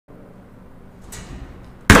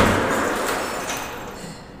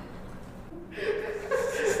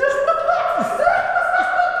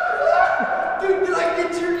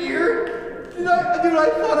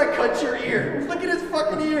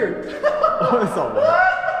It's all wet.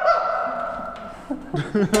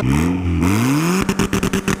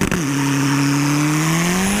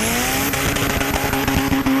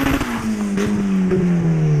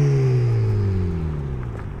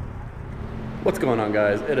 What's going on,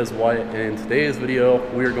 guys? It is Wyatt, and in today's video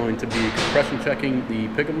we are going to be compression checking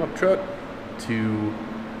the pick-em-up truck to...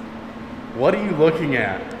 What are you looking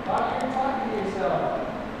at? Why are you talking to yourself?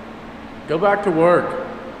 Go back to work.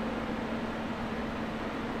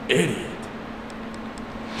 Idiot.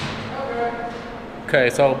 Okay,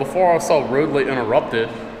 so before I was so rudely interrupted,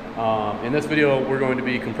 in this video we're going to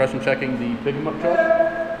be compression checking the pick-em-up truck.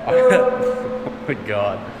 Oh my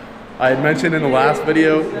god. I had mentioned in the last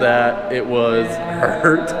video that it was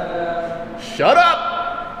hurt. Shut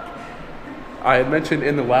up! I had mentioned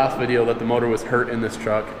in the last video that the motor was hurt in this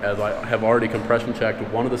truck, as I have already compression checked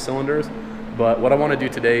one of the cylinders. But what I want to do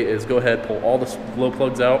today is go ahead, pull all the glow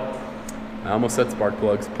plugs out. I almost said spark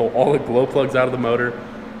plugs. Pull all the glow plugs out of the motor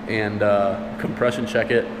and compression check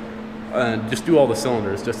it. And just do all the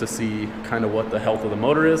cylinders just to see kind of what the health of the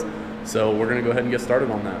motor is. So we're going to go ahead and get started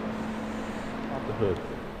on that. Pop the hood.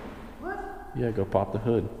 Yeah, go pop the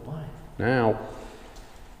hood. Why? Now.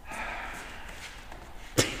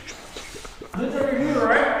 This over here,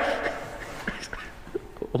 right?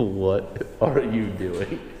 What are you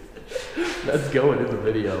doing? Let's go into the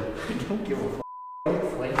video. Don't give a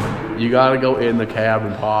f***. You gotta go in the cab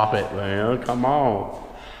and pop it, man. Come on.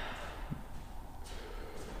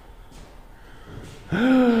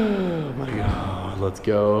 Oh my god. Let's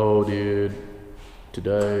go, dude.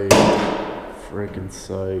 Today. Freaking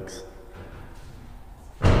sykes.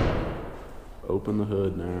 Open the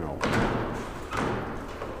hood now.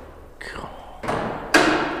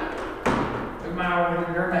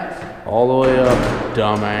 Duramax. All the way up,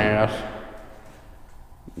 dumbass.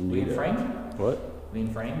 Lean frame? What? Lean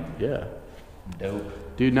frame? Yeah.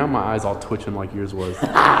 Dope. Dude, now my eyes all twitching like yours was.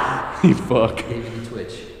 You fuck. Baby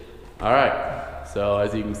twitch. Alright, so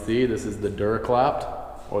as you can see, this is the Duraclapped,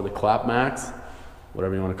 or the Clapmax,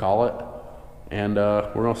 whatever you want to call it. And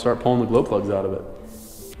we're going to start pulling the glow plugs out of it.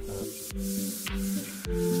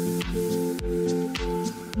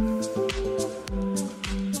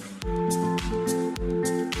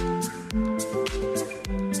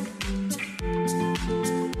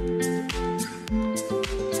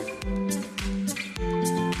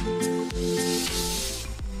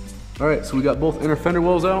 Alright, so we got both inner fender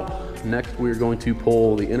wells out. Next we're going to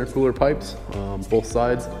pull the intercooler pipes, both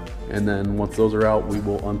sides, and then once those are out we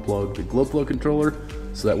will unplug the glow plug controller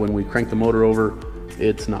so that when we crank the motor over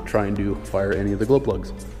it's not trying to fire any of the glow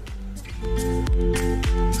plugs.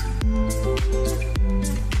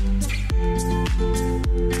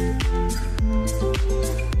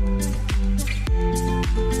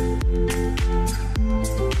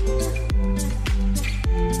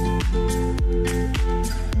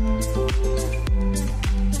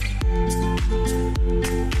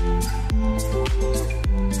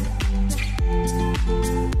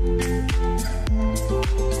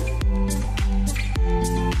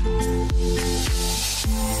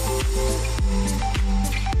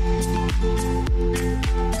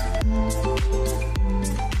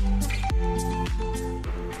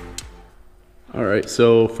 Alright,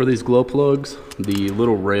 so for these glow plugs, the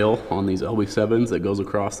little rail on these LB7s that goes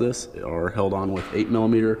across this are held on with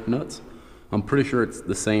 8mm nuts. I'm pretty sure it's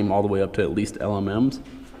the same all the way up to at least LMMs.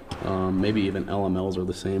 Maybe even LMLs are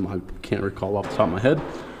the same. I can't recall off the top of my head.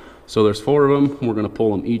 So there's 4 of them. We're going to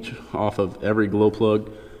pull them each off of every glow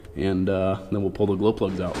plug, and then we'll pull the glow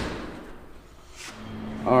plugs out.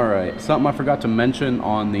 Alright, something I forgot to mention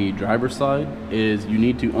on the driver's side is you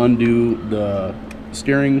need to undo the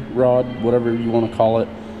steering rod, whatever you want to call it.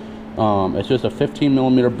 It's just a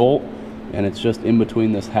 15mm bolt, and it's just in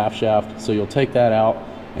between this half shaft. So you'll take that out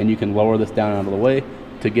and you can lower this down out of the way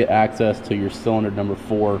to get access to your cylinder number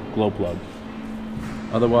 4 glow plug.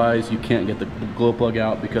 Otherwise you can't get the glow plug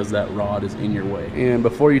out because that rod is in your way. And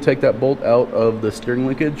before you take that bolt out of the steering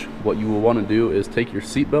linkage, what you will want to do is take your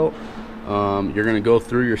seat belt. You're going to go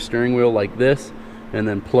through your steering wheel like this and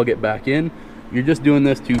then plug it back in. You're just doing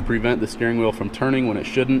this to prevent the steering wheel from turning when it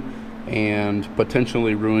shouldn't and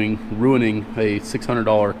potentially ruining a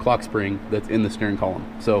 $600 clock spring that's in the steering column.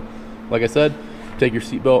 So like I said, take your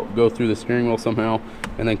seatbelt, go through the steering wheel somehow,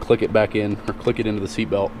 and then click it back in, or click it into the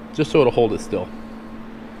seatbelt, just so it'll hold it still.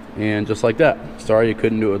 And just like that. Sorry you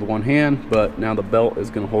couldn't do it with one hand, but now the belt is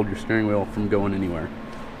going to hold your steering wheel from going anywhere.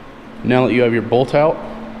 Now that you have your bolt out,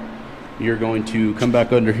 you're going to come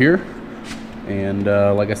back under here, and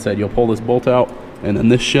like I said, you'll pull this bolt out, and then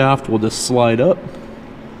this shaft will just slide up.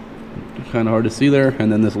 Kind of hard to see there,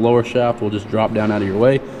 and then this lower shaft will just drop down out of your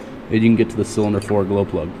way, and you can get to the cylinder 4 glow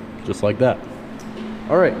plug, just like that.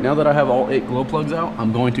 All right, now that I have all 8 glow plugs out,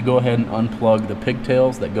 I'm going to go ahead and unplug the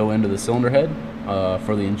pigtails that go into the cylinder head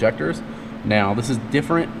for the injectors. Now, this is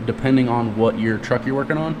different depending on what your truck you're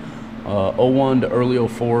working on. 01 to early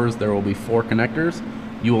 04s, there will be 4 connectors.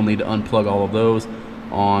 You will need to unplug all of those.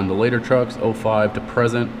 On the later trucks, 05 to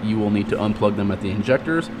present, you will need to unplug them at the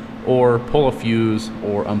injectors or pull a fuse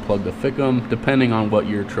or unplug the FICM, depending on what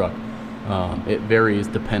your truck. It varies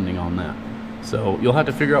depending on that. So you'll have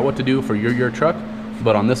to figure out what to do for your truck.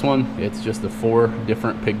 But on this one, it's just the 4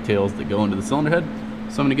 different pigtails that go into the cylinder head.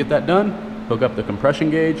 So I'm gonna get that done, hook up the compression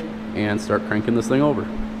gauge, and start cranking this thing over.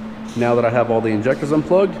 Now that I have all the injectors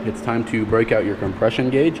unplugged, it's time to break out your compression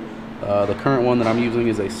gauge. The current one that I'm using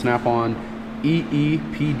is a Snap-on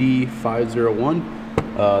EEPD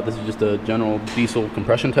 501. This is just a general diesel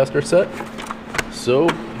compression tester set. So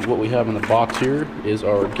what we have in the box here is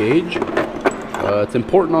our gauge. It's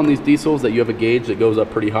important on these diesels that you have a gauge that goes up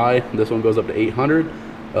pretty high. This one goes up to 800.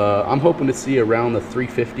 I'm hoping to see around the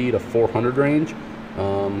 350 to 400 range.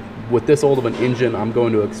 With this old of an engine, I'm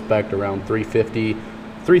going to expect around 350,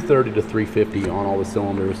 330 to 350 on all the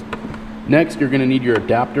cylinders. Next, you're going to need your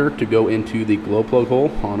adapter to go into the glow plug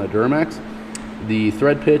hole on a Duramax. The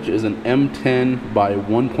thread pitch is an M10 by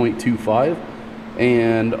 1.25,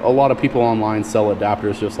 and a lot of people online sell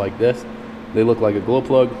adapters just like this. They look like a glow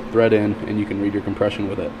plug, thread in, and you can read your compression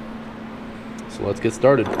with it. So let's get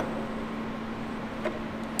started.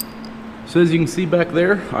 So as you can see back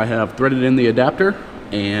there, I have threaded in the adapter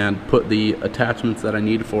and put the attachments that I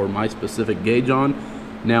need for my specific gauge on.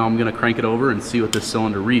 Now I'm gonna crank it over and see what this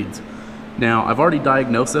cylinder reads. Now I've already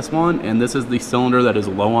diagnosed this one, and this is the cylinder that is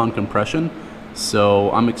low on compression.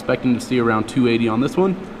 So I'm expecting to see around 280 on this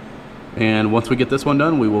one. And once we get this one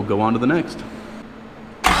done, we will go on to the next.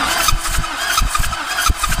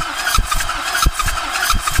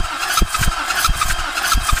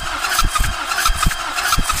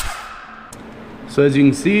 So as you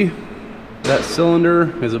can see, that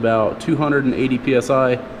cylinder is about 280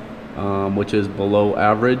 PSI, which is below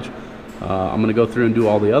average. I'm gonna go through and do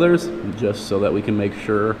all the others just so that we can make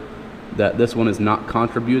sure that this one is not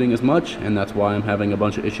contributing as much, and that's why I'm having a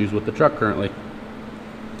bunch of issues with the truck currently.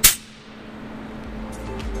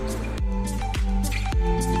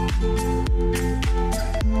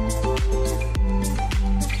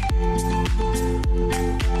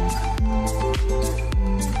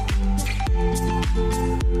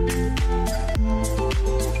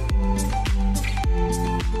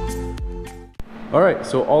 All right,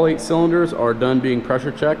 so all 8 cylinders are done being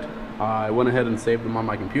pressure checked. I went ahead and saved them on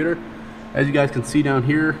my computer. As you guys can see down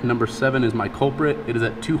here, number 7 is my culprit. It is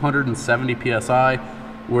at 270 PSI,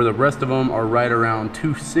 where the rest of them are right around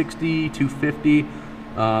 260, 250.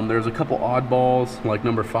 There's a couple oddballs, like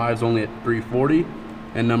number 5 is only at 340,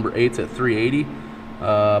 and number 8's at 380.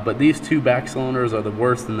 But these 2 back cylinders are the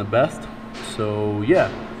worst and the best. So yeah,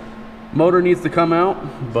 motor needs to come out,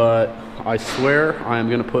 but I swear I am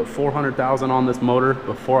gonna put 400,000 on this motor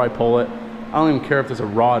before I pull it. I don't even care if there's a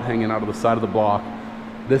rod hanging out of the side of the block.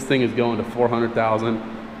 This thing is going to 400,000.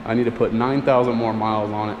 I need to put 9,000 more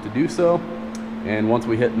miles on it to do so. And once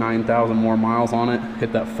we hit 9,000 more miles on it,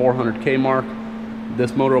 hit that 400K mark,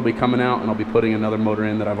 this motor will be coming out, and I'll be putting another motor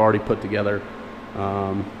in that I've already put together.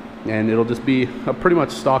 And it'll just be a pretty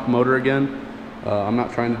much stock motor again. I'm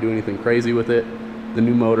not trying to do anything crazy with it. The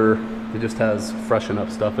new motor, it just has freshen up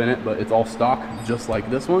stuff in it, but it's all stock, just like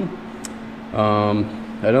this one.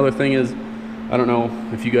 Another thing is, I don't know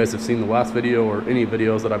if you guys have seen the last video or any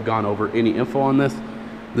videos that I've gone over any info on this.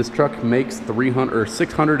 This truck makes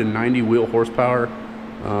 690 wheel horsepower,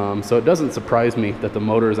 so it doesn't surprise me that the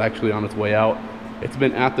motor is actually on its way out. It's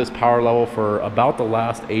been at this power level for about the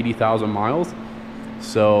last 80,000 miles.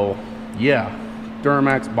 So yeah,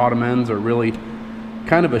 Duramax bottom ends are really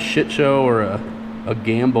kind of a shit show or a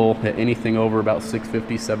gamble at anything over about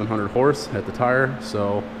 650, 700 horse at the tire.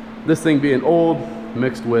 So this thing being old,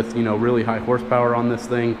 mixed with, you know, really high horsepower on this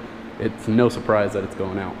thing, it's no surprise that it's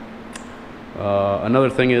going out. Another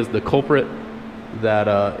thing is the culprit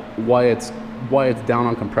that why it's down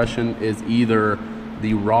on compression is either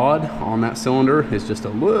the rod on that cylinder is just a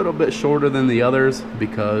little bit shorter than the others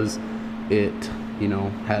because it, you know,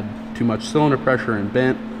 had too much cylinder pressure and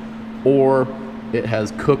bent, or it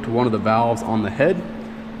has cooked one of the valves on the head.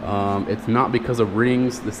 It's not because of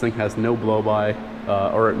rings. This thing has no blow-by,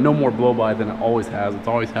 or no more blow-by than it always has. It's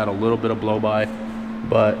always had a little bit of blow-by,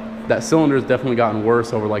 but that cylinder has definitely gotten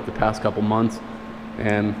worse over like the past couple months.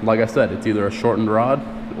 And like I said, it's either a shortened rod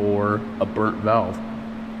or a burnt valve.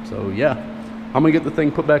 So yeah, I'm gonna get the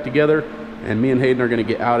thing put back together, and me and Hayden are gonna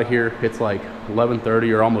get out of here. It's like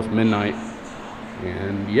 11:30 or almost midnight.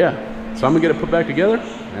 And yeah, so I'm gonna get it put back together,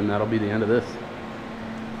 and that'll be the end of this.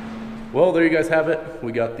 Well, there you guys have it.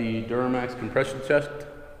 We got the Duramax compression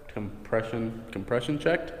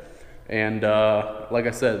checked. And like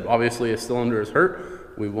I said, obviously a cylinder is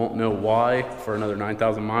hurt. We won't know why for another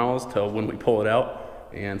 9,000 miles till when we pull it out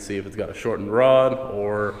and see if it's got a shortened rod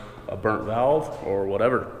or a burnt valve or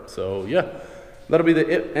whatever. So yeah, that'll be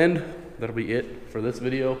the end. That'll be it for this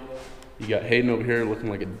video. You got Hayden over here looking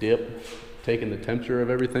like a dip, taking the temperature of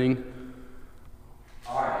everything.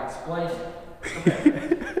 All right, explain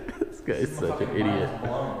it. This guy is such an idiot.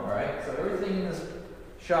 All right, so everything in this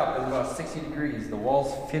shop is about 60 degrees. The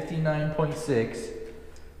wall's 59.6.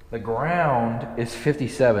 The ground is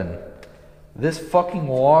 57. This fucking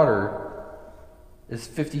water is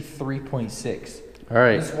 53.6. All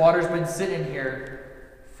right. This water's been sitting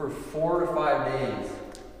here for 4 to 5 days.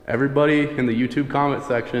 Everybody in the YouTube comment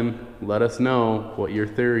section, let us know what your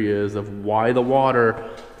theory is of why the water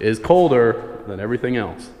is colder than everything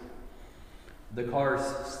else. The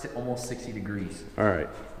car's almost 60 degrees. All right.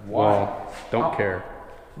 Why? Well, don't care.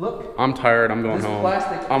 Look. I'm tired. I'm going This home.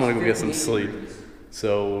 plastic I'm is going to go get some 58 sleep. degrees.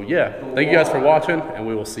 So, yeah. Thank you guys for watching, and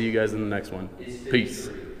we will see you guys in the next one. Peace.